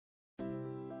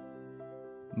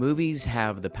Movies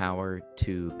have the power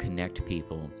to connect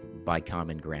people by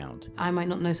common ground. I might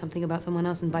not know something about someone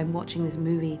else, and by watching this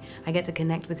movie, I get to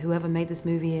connect with whoever made this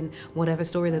movie and whatever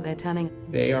story that they're telling.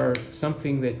 They are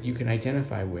something that you can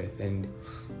identify with, and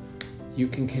you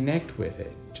can connect with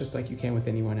it, just like you can with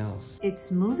anyone else. It's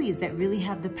movies that really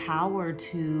have the power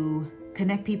to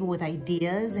connect people with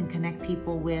ideas and connect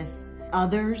people with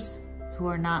others who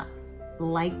are not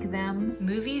like them.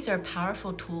 Movies are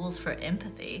powerful tools for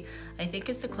empathy. I think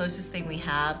it's the closest thing we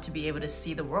have to be able to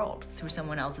see the world through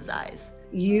someone else's eyes.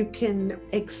 You can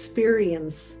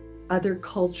experience other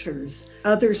cultures,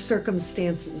 other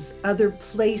circumstances, other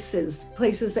places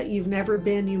that you've never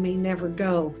been, you may never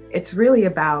go. It's really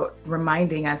about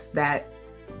reminding us that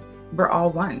we're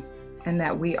all one and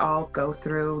that we all go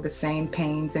through the same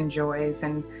pains and joys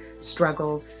and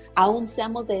struggles. Aún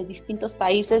seamos de distintos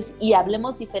países y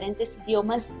hablemos diferentes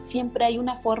idiomas, siempre hay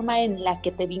una forma en la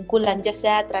que te vinculan, ya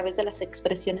sea a través de las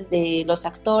expresiones de los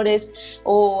actores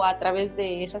o a través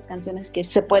de esas canciones que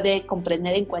se puede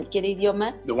comprender en cualquier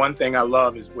idioma. The one thing I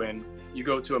love is when you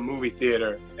go to a movie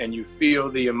theater and you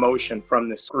feel the emotion from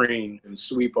the screen and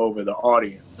sweep over the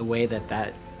audience. The way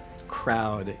that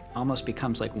crowd almost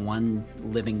becomes like one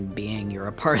living being you're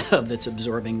a part of that's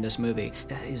absorbing this movie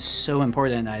is so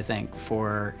important, I think,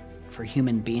 for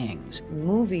human beings.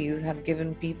 Movies have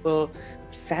given people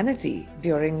sanity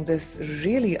during this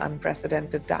really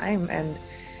unprecedented time, and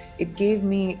it gave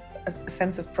me a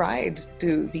sense of pride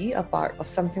to be a part of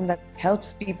something that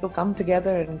helps people come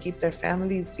together and keep their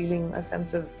families feeling a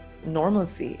sense of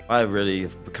normalcy. I really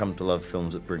have become to love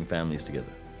films that bring families together.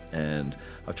 And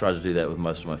I've tried to do that with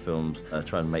most of my films. I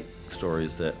try and make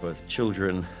stories that both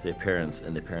children, their parents,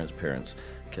 and their parents' parents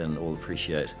can all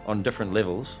appreciate on different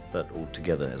levels, but all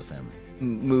together as a family.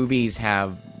 Movies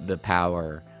have the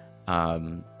power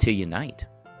to unite.